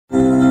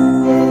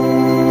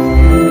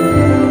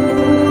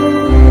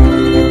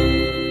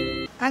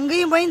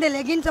அங்கேயும் போய் இந்த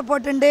லெகின்ஸை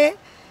போட்டுண்டு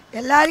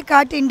எல்லாரையும்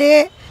காட்டிண்டு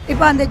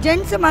இப்போ அந்த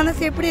ஜென்ஸ்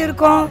மனசு எப்படி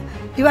இருக்கும்?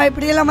 இவா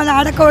இப்படியெல்லாம் வந்து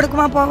அடக்க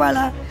ஒடுக்கமா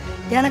போவாளா?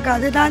 எனக்கு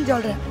அதுதான்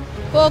சொல்கிறேன்.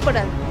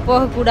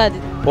 போகக்கூடாது.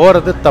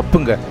 போகிறது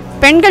தப்புங்க.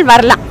 பெண்கள்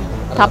வரலாம்,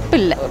 தப்பு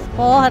இல்லை.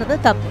 போகிறது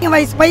தப்பு.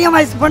 பையன்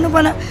வயசு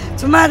பொண்ணு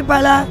சும்மா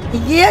இருப்பாளா?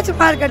 இங்கேயே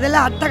சும்மா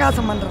இருக்கிறதெல்லாம்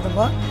அட்டகாசம்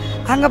பண்ணுறதுப்போ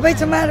அங்கே போய்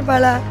சும்மா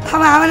இருப்பாளா?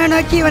 அவனை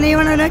நோக்கி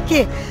இவனை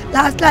நோக்கி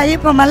லாஸ்ட்டில்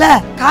ஐயப்ப மலை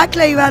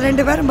காட்டில் இவா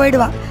 2 பேரும்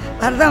போயிடுவான்.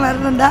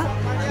 வரதான் தான்.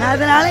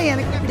 அதனால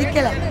எனக்கு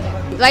பிடிக்கல.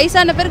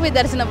 வயசான பேருக்கு போய்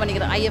தரிசனம்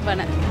பண்ணிக்கிறோம்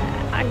ஐயப்பனை.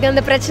 அங்கே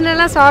அந்த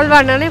பிரச்சனைலாம் சால்வ்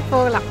ஆனானே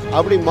போகலாம்.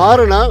 அப்படி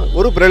மாறுனா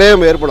ஒரு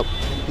பிரளயம் ஏற்படும்.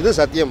 இது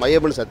சத்தியம்,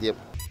 ஐயப்பன் சத்தியம்.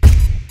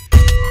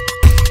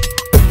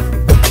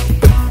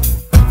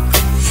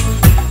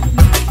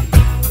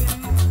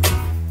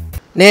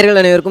 நேர்கள்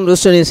அனைவருக்கும்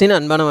ரூஸ்டர் நியூஸின்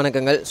அன்பான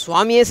வணக்கங்கள்.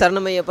 சுவாமியே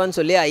சரணமையப்பான்னு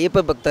சொல்லி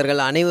ஐயப்ப பக்தர்கள்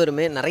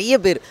அனைவருமே நிறைய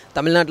பேர்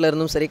தமிழ்நாட்டில்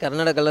இருந்தும் சரி,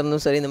 கர்நாடகாவில்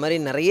இருந்தும் சரி, இந்த மாதிரி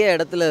நிறைய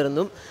இடத்துல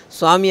இருந்தும்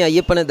சுவாமி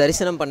ஐயப்பனை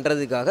தரிசனம்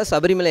பண்ணுறதுக்காக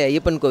சபரிமலை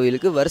ஐயப்பன்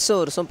கோவிலுக்கு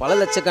வருஷம் பல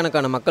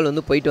லட்சக்கணக்கான மக்கள்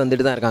வந்து போயிட்டு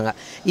வந்துட்டு தான் இருக்காங்க.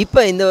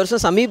 இப்போ இந்த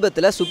வருஷம்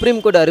சமீபத்தில்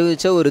சுப்ரீம் கோர்ட்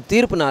அறிவித்த ஒரு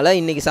தீர்ப்புனால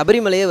இன்றைக்கி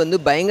சபரிமலையை வந்து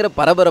பயங்கர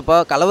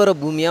பரபரப்பாக கலவர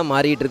பூமியாக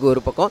மாறிட்டு இருக்கு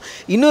ஒரு பக்கம்.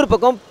 இன்னொரு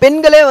பக்கம்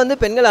பெண்களே வந்து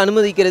பெண்களை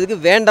அனுமதிக்கிறதுக்கு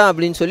வேண்டாம்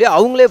அப்படின்னு சொல்லி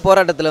அவங்களே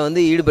போராட்டத்தில்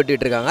வந்து ஈடுபட்டு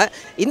இருக்காங்க.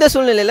 இந்த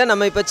சூழ்நிலையில்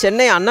நம்ம இப்போ சென்னை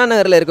அண்ணா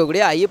நகரில்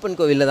இருக்கக்கூடிய ஐயப்பன்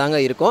கோவிலில் தாங்க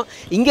இருக்கோம்.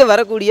 இங்கே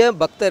வரக்கூடிய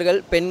பக்தர்கள்,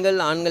 பெண்கள்,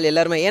 ஆண்கள்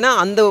எல்லாருமே, ஏன்னா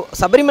அந்த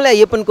சபரிமலை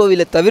ஐயப்பன்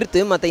கோவிலை தவிர்த்து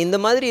மற்ற இந்த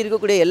மாதிரி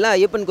இருக்கக்கூடிய எல்லா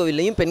ஐயப்பன்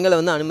கோவிலையும் பெண்களை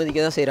வந்து அனுமதிக்க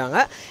தான்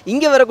செய்கிறாங்க.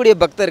 இங்கே வரக்கூடிய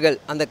பக்தர்கள்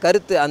அந்த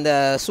கருத்து, அந்த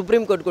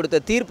சுப்ரீம் கோர்ட்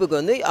கொடுத்த தீர்ப்புக்கு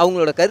வந்து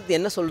அவங்களோட கருத்து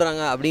என்ன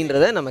சொல்கிறாங்க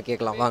அப்படின்றத நம்ம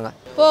கேட்கலாம் வாங்க.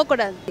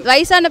 போகக்கூடாது.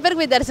 வயசான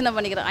பேருக்கு போய் தரிசனம்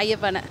பண்ணிக்கிறோம்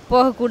ஐயப்பனை.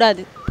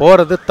 போகக்கூடாது.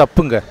 போகிறது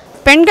தப்புங்க.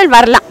 பெண்கள்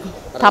வரலாம்,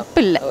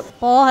 தப்பு இல்லை.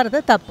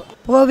 போகிறது தப்பு.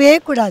 போவே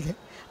கூடாது.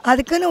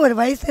 அதுக்குன்னு ஒரு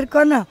வயசு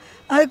இருக்கோன்னா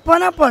அதுக்கு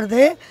போனால்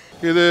போகிறது.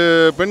 இது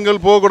பெண்கள்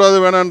போகக்கூடாது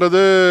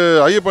வேணான்றது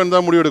ஐயப்பன்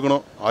தான் முடிவு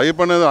எடுக்கணும்.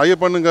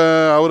 ஐயப்பனுங்க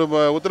அவர்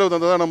உத்தரவு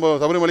தந்தால் தான் நம்ம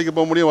சபரிமலைக்கு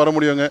போக முடியும், வர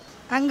முடியுங்க.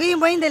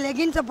 அங்கேயும் போய் இந்த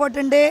லெகின்ஸை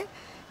போட்டுண்டு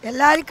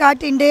எல்லாரையும்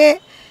காட்டிண்டு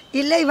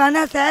இல்லை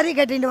வேணா சேரீ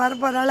கட்டிட்டு வர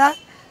போகிறாளா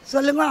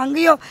சொல்லுங்க.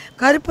 அங்கேயும்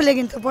கருப்பு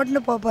லெகின்ஸை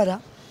போட்டுட்டு போக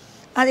போகிறான்.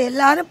 அதை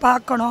எல்லோரும்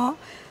பார்க்கணும்.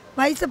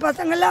 வயசு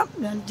பசங்கள்லாம்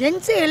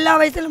ஜென்ஸு எல்லா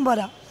வயசுலையும்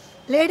போகிறான்.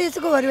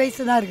 லேடிஸுக்கு ஒரு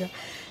வயசு தான் இருக்குது.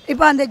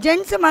 இப்போ அந்த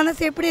ஜென்ஸு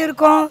மனசு எப்படி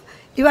இருக்கும்?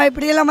 இவா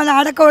இப்படியெல்லாம் வந்து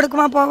அடக்க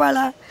ஒடுக்கமா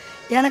போவாளா?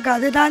 எனக்கு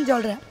அதுதான்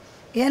சொல்கிறேன்.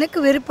 எனக்கு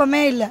விருப்பமே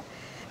இல்லை.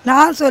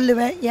 நான்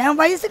சொல்லுவேன், என்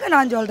வயசுக்கு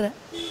நான் சொல்கிறேன்.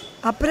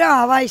 அப்புறம்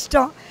அவள்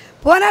இஷ்டம்.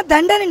 போனால்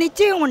தண்டனை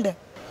நிச்சயம் உண்டு.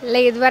 இல்லை,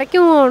 இது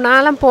வரைக்கும்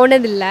நான்லாம்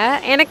போனதில்லை.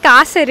 எனக்கு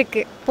ஆசை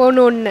இருக்குது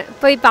போகணுன்னு,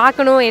 போய்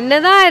பார்க்கணும், என்ன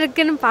தான்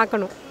இருக்குதுன்னு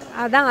பார்க்கணும்.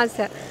 அதுதான்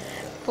ஆசை.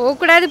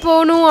 போகக்கூடாது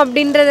போகணும்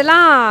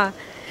அப்படின்றதெல்லாம்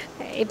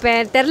இப்போ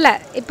தெரில.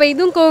 இப்போ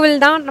இதுவும்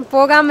கோவில் தான், நான்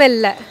போகாமல்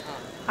இல்லை.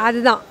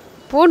 அதுதான்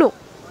போகணும்,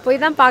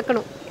 போய் தான்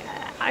பார்க்கணும்.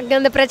 அங்கே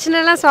அந்த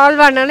பிரச்சனைலாம்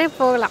சால்வ் ஆனானே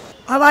போகலாம்.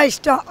 அவள்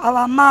இஷ்டம்.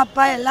 அவள் அம்மா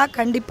அப்பா எல்லாம்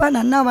கண்டிப்பாக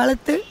நன்னா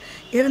வளர்த்து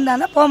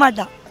இருந்தானா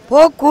போகமாட்டான்.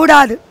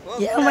 போகக்கூடாது.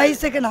 என்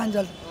வயசுக்கு நான்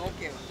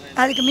சொல்கிறேன்.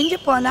 அதுக்கு மிஞ்சி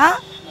போனால்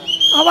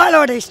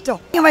அவளோட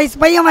இஷ்டம்.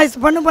 பையன்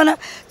வயசு பொண்ணு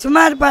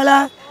சும்மா இருப்பாளா?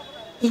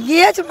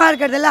 இங்கேயே சும்மா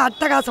இருக்கிறதெல்லாம்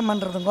அட்டகாசம்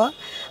பண்ணுறதுங்கோ.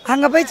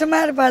 அங்கே போய்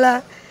சும்மா இருப்பாளா?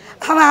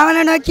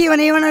 அவனை நோக்கி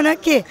இவனை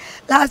நோக்கி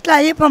லாஸ்ட்டில்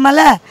ஐயப்ப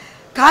மலை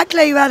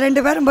காட்டில் இவா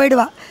 2 பேரும்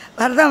போயிடுவான்.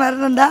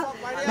 வரதான் தான்.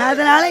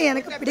 அதனால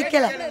எனக்கு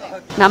பிடிக்கல.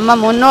 நம்ம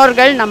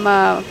முன்னோர்கள், நம்ம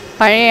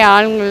பழைய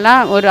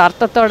ஆளுங்கள்லாம் ஒரு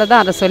அர்த்தத்தோடு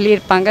தான் அதை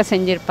சொல்லியிருப்பாங்க,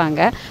 செஞ்சுருப்பாங்க.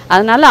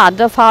 அதனால்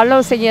அதை ஃபாலோ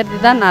செய்கிறது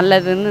தான்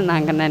நல்லதுன்னு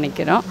நாங்கள்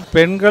நினைக்கிறோம்.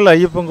 பெண்கள்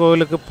ஐயப்பன்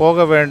கோவிலுக்கு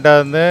போக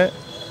வேண்டாம்னு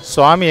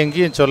சுவாமி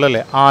எங்கேயும்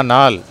சொல்லலை.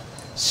 ஆனால்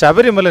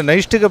சபரிமலை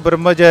நைஷ்டிக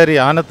பிரம்மச்சாரி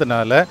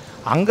ஆனதுனால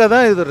அங்கே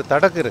தான் இது ஒரு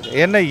தடக்கு இருக்குது.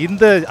 ஏன்னா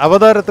இந்த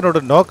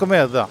அவதாரத்தினோட நோக்கமே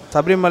அதுதான்.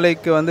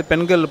 சபரிமலைக்கு வந்து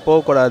பெண்கள்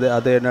போகக்கூடாது,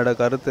 அது என்னோட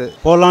கருத்து.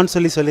 போகலான்னு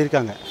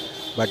சொல்லியிருக்காங்க.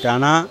 பட்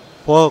ஆனால்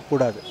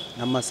போகக்கூடாது.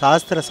 நம்ம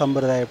சாஸ்திர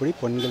சம்பிரதாயப்படி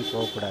பெண்கள்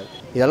போகக்கூடாது.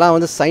 இதெல்லாம்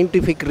வந்து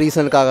சயின்டிஃபிக்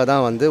ரீசனுக்காக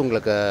தான் வந்து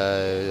உங்களுக்கு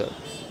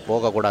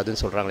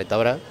போகக்கூடாதுன்னு சொல்கிறாங்களே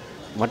தவிர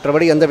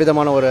மற்றபடி எந்த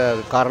விதமான ஒரு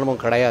காரணமும்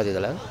கிடையாது.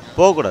 இதில்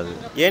போகக்கூடாது.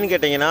 ஏன்னு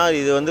கேட்டிங்கன்னா,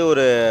 இது வந்து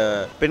ஒரு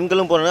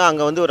பெண்களும் போனாங்க,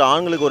 அங்கே வந்து ஒரு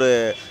ஆண்களுக்கு ஒரு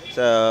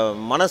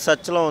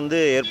மனசச்சலம் வந்து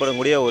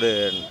ஏற்படக்கூடிய ஒரு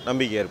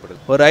நம்பிக்கை ஏற்படுது.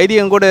 ஒரு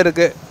ஐதீகம் கூட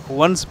இருக்குது.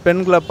 ஒன்ஸ்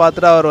பெண்களை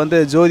பார்த்துட்டு அவர் வந்து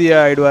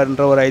ஜோதியாக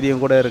ஆயிடுவார்ன்ற ஒரு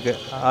ஐதீகம் கூட இருக்குது.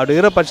 அப்படி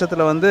இருக்கிற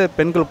பட்சத்தில் வந்து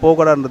பெண்கள்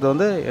போகக்கூடாதுன்றது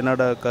வந்து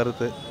என்னோட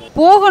கருத்து.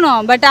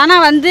 போகணும், பட்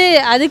ஆனால் வந்து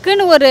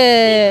அதுக்குன்னு ஒரு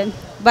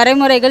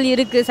வரைமுறைகள்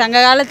இருக்குது.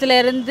 சங்க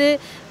காலத்திலேருந்து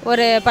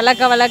ஒரு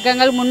பழக்க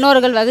வழக்கங்கள்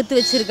முன்னோர்கள் வகுத்து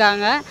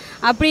வச்சுருக்காங்க.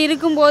 அப்படி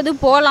இருக்கும்போது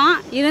போகலாம்.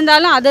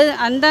 இருந்தாலும் அது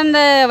அந்தந்த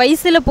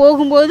வயசில்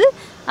போகும்போது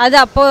அது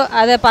அப்போது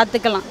அதை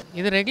பார்த்துக்கலாம்.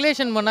 இது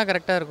ரெகுலேஷன் பண்ணால்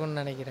கரெக்டாக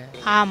இருக்கும்னு நினைக்கிறேன்.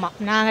 ஆமாம்,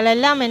 நாங்கள்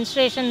எல்லாம்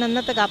மென்ஸ்ட்ரேஷன்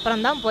நின்றதுக்கு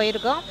அப்புறம் தான்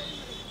போயிருக்கோம்.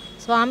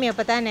 சுவாமி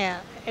அப்போ தான்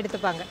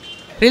எடுத்துப்பாங்க.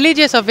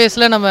 ரிலீஜியஸ்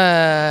அஃபேர்ஸில் நம்ம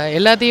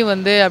எல்லாத்தையும்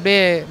வந்து அப்படியே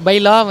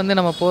பைலா வந்து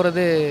நம்ம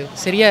போகிறது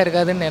சரியாக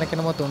இருக்காதுன்னு எனக்கு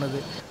என்னமோ தோணுது.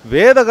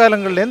 வேத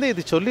காலங்கள்லேருந்து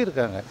இது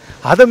சொல்லியிருக்காங்க.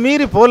 அதை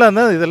மீறி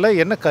போகலான்னா இதெல்லாம்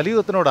என்ன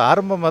கலியுகத்தினோட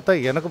ஆரம்பமாக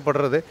தான் எனக்கு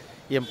படுறது.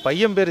 என்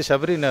பையன் பேர்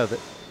சபரிநாத்,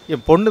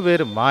 என் பொண்ணு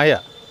பேர் மாயா.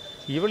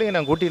 இவளையும்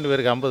நான் கூட்டிகிட்டு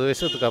போயிருக்கேன் 50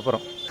 வருஷத்துக்கு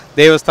அப்புறம்.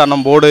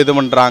 தேவஸ்தானம் போர்டு இது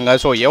பண்ணுறாங்க.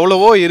 ஸோ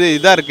எவ்வளவோ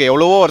இதாக இருக்குது,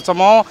 எவ்வளவோ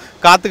வருஷமாக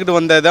காத்துக்கிட்டு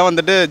வந்ததை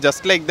வந்துட்டு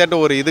ஜஸ்ட் லைக் தட்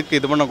ஒரு இதுக்கு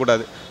இது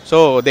பண்ணக்கூடாது. So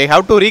they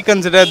have to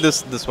reconsider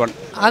this one.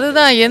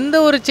 அதுதான், எந்த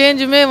ஒரு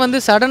சேஞ்சுமே வந்து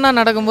சடனாக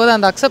நடக்கும்போது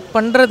அந்த அக்செப்ட்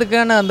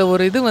பண்ணுறதுக்கான அந்த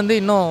ஒரு இது வந்து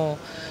இன்னும்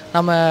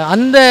நம்ம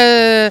அந்த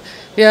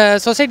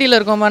சொசைட்டியில்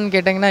இருக்கோமான்னு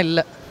கேட்டிங்கன்னா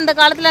இல்லை. அந்த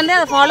காலத்துலேருந்தே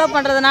அதை ஃபாலோ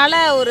பண்ணுறதுனால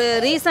ஒரு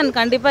ரீசன்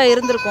கண்டிப்பாக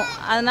இருந்திருக்கும்.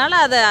 அதனால்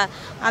அதை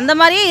அந்த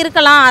மாதிரியே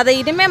இருக்கலாம், அதை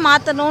இனிமேல்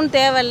மாற்றணும்னு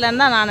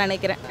தேவையில்லைன்னு தான் நான்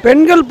நினைக்கிறேன்.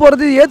 பெண்கள்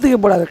போகிறது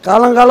ஏற்றுக்கப்படாது.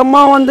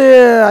 காலங்காலமாக வந்து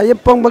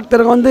ஐயப்பன்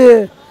பக்தர்கள் வந்து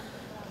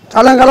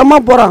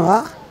காலங்காலமாக போகிறாங்க.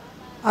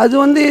 அது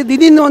வந்து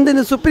திடீர்னு வந்து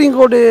இந்த சுப்ரீம்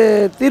கோர்ட்டு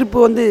தீர்ப்பு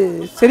வந்து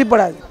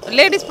சரிப்படாது.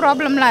 லேடிஸ்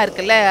ப்ராப்ளம்லாம்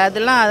இருக்குல்ல,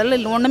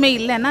 அதில் ஒன்றுமே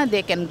இல்லைன்னா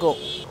தே கேன் கோ.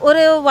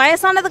 ஒரு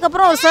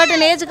வயசானதுக்கப்புறம் ஒரு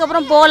சர்டன் ஏஜுக்கு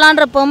அப்புறம்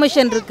போகலான்ற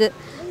பெர்மிஷன் இருக்குது.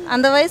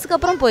 அந்த வயசுக்கு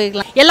அப்புறம்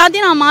போய்க்கலாம்.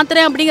 எல்லாத்தையும் நான்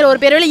மாற்றுறேன் அப்படிங்கிற ஒரு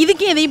பேரில்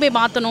இதுக்கு எதையும் போய்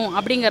மாற்றணும்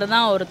அப்படிங்கிறது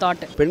தான் ஒரு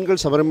தாட்டு. பெண்கள்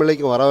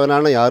சபரிமலைக்கு வர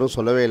வேணான்னு யாரும்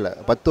சொல்லவே இல்லை.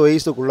 10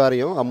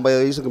 வயசுக்குள்ளாரையும் 50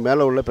 வயசுக்கு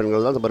மேலே உள்ள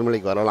பெண்கள் தான்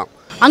சபரிமலைக்கு வரலாம்.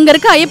 அங்கே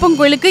இருக்க ஐயப்பன்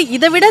கோயிலுக்கு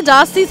இதை விட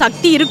ஜாஸ்தி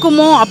சக்தி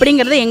இருக்குமோ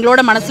அப்படிங்கிறது எங்களோட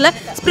மனசில்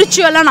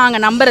ஸ்பிரிச்சுவலாக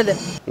நாங்கள் நம்புறது.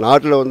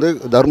 நாட்டில் வந்து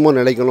தர்மம்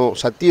நிலைக்கணும்,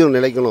 சத்தியம்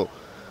நிலைக்கணும்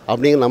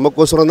அப்படிங்கிற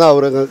நமக்கோசரம் தான்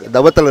அவர்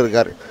தபத்தில்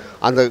இருக்கார்.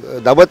 அந்த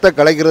தபத்தை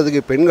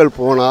கலைக்கிறதுக்கு பெண்கள்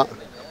போனால்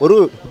ஒரு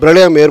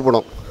பிரளயம்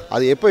ஏற்படும்.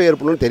 அது எப்போ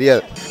ஏற்படும்னு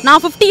தெரியாது.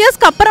 நான் 50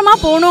 இயர்ஸ்க்கு அப்புறமா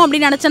போகணும்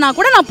அப்படின்னு நினச்சேன்னா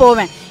கூட நான்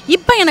போவேன்.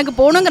 இப்போ எனக்கு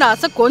போகணுங்கிற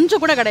ஆசை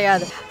கொஞ்சம் கூட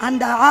கிடையாது.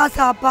 அந்த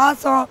ஆசை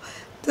பாசம்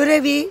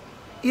துறவி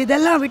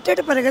இதெல்லாம்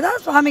விட்டுட்டு பிறகு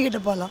தான் சுவாமிகிட்ட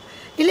போகலாம்.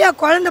 இல்லையா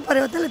குழந்தை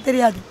பருவத்தில்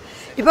தெரியாது.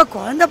 இப்போ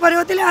குழந்தை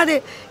பருவத்திலையும் அது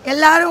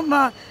எல்லாரும்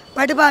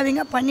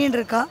படுபாவிங்க பண்ணின்னு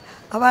இருக்கா.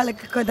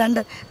 அவளுக்கு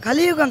தண்டை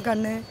கலியுகம்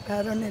கண்ணு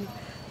வேற ஒன்று இல்லை.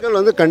 பெண்கள்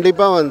வந்து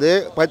கண்டிப்பாக வந்து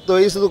 10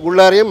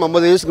 வயசுக்குள்ளாரையும்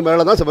 50 வயசுக்கு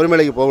மேலே தான்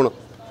சபரிமலைக்கு போகணும்.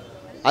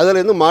 அதில்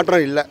இருந்து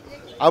மாற்றம் இல்லை.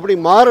 அப்படி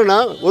மாறினா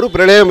ஒரு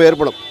பிரளயம்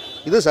ஏற்படும்.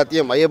 இது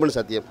சத்தியம், ஐயப்பன்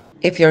சத்தியம்.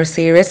 If you're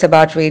serious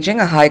about reaching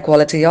a high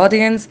quality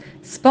audience,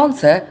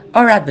 sponsor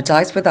or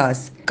advertise with us.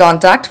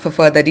 Contact for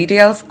further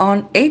details on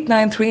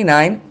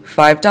 8939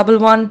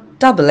 511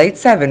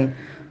 887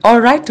 or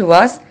write to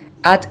us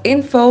at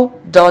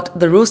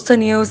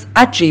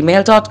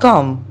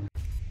info.theroosternews@gmail.com.